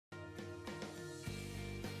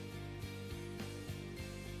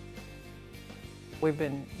We've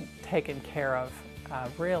been taken care of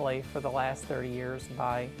really for the last 30 years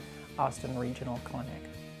by Austin Regional Clinic.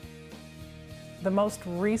 The most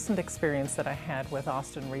recent experience that I had with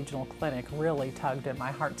Austin Regional Clinic really tugged at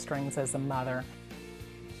my heartstrings as a mother.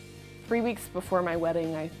 3 weeks before my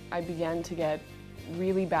wedding, I began to get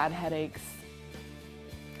really bad headaches.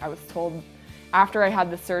 I was told after I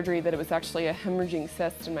had the surgery that it was actually a hemorrhaging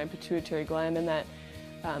cyst in my pituitary gland, and that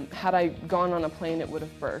had I gone on a plane, it would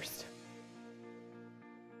have burst.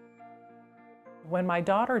 When my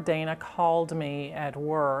daughter Dana called me at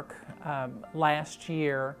work last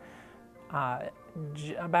year,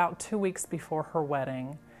 about 2 weeks before her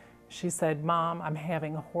wedding, she said, "Mom, I'm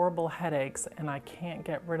having horrible headaches and I can't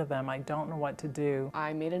get rid of them. I don't know what to do."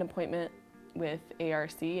 I made an appointment with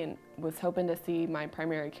ARC and was hoping to see my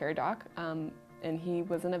primary care doc, and he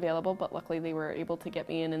wasn't available, but luckily they were able to get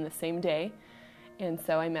me in the same day. And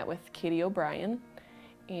so I met with Katie O'Brien,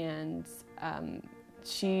 and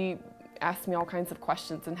she asked me all kinds of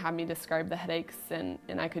questions and had me describe the headaches, and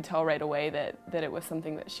I could tell right away that it was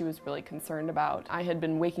something that she was really concerned about. I had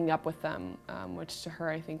been waking up with them, which to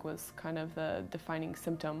her I think was kind of the defining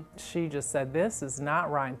symptom. She just said, "This is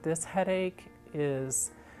not right. This headache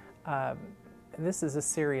is, this is a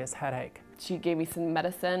serious headache." She gave me some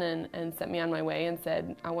medicine and sent me on my way and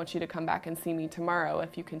said, "I want you to come back and see me tomorrow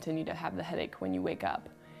if you continue to have the headache when you wake up."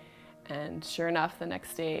 And sure enough, the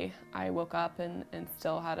next day I woke up and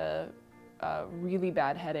still had a really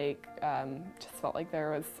bad headache. Just felt like there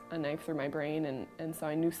was a knife through my brain, and so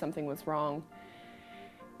I knew something was wrong.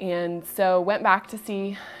 And so went back to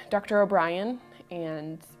see Dr. O'Brien,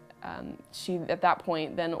 and she at that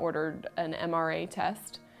point then ordered an MRA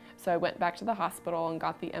test. So I went back to the hospital and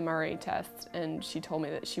got the MRA test, and she told me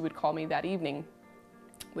that she would call me that evening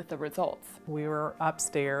with the results. We were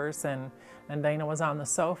upstairs and Dana was on the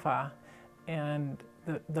sofa, and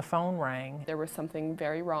the phone rang. There was something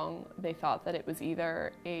very wrong. They thought that it was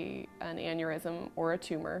either an aneurysm or a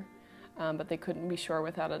tumor, but they couldn't be sure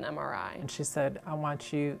without an MRI. And she said, I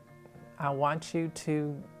want you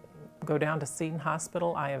to go down to Seton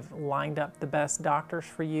Hospital. I have lined up the best doctors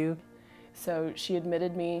for you." So she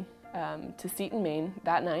admitted me to Seton, Maine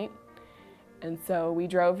that night, and so we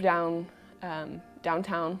drove down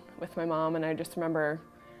downtown with my mom, and I just remember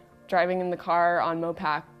driving in the car on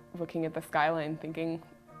Mopac, looking at the skyline, thinking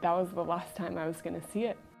that was the last time I was going to see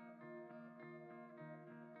it.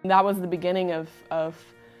 And that was the beginning of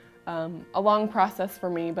a long process for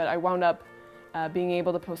me, but I wound up being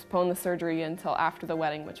able to postpone the surgery until after the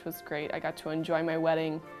wedding, which was great. I got to enjoy my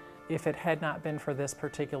wedding. If it had not been for this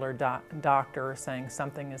particular doctor saying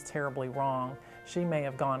something is terribly wrong, she may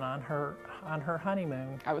have gone on her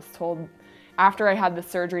honeymoon. I was told after I had the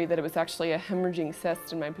surgery that it was actually a hemorrhaging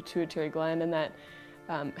cyst in my pituitary gland, and that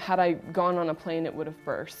had I gone on a plane, it would have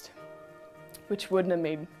burst, which wouldn't have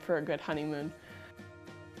made for a good honeymoon.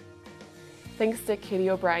 Thanks to Katie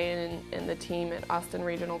O'Brien and the team at Austin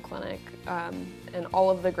Regional Clinic, and all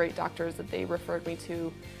of the great doctors that they referred me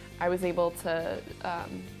to, I was able to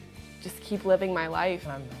just keep living my life.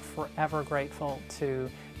 I'm forever grateful to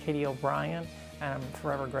Katie O'Brien, and I'm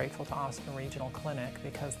forever grateful to Austin Regional Clinic,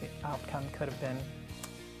 because the outcome could have been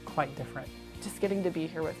quite different. Just getting to be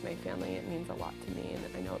here with my family, it means a lot to me,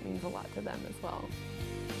 and I know it means a lot to them as well.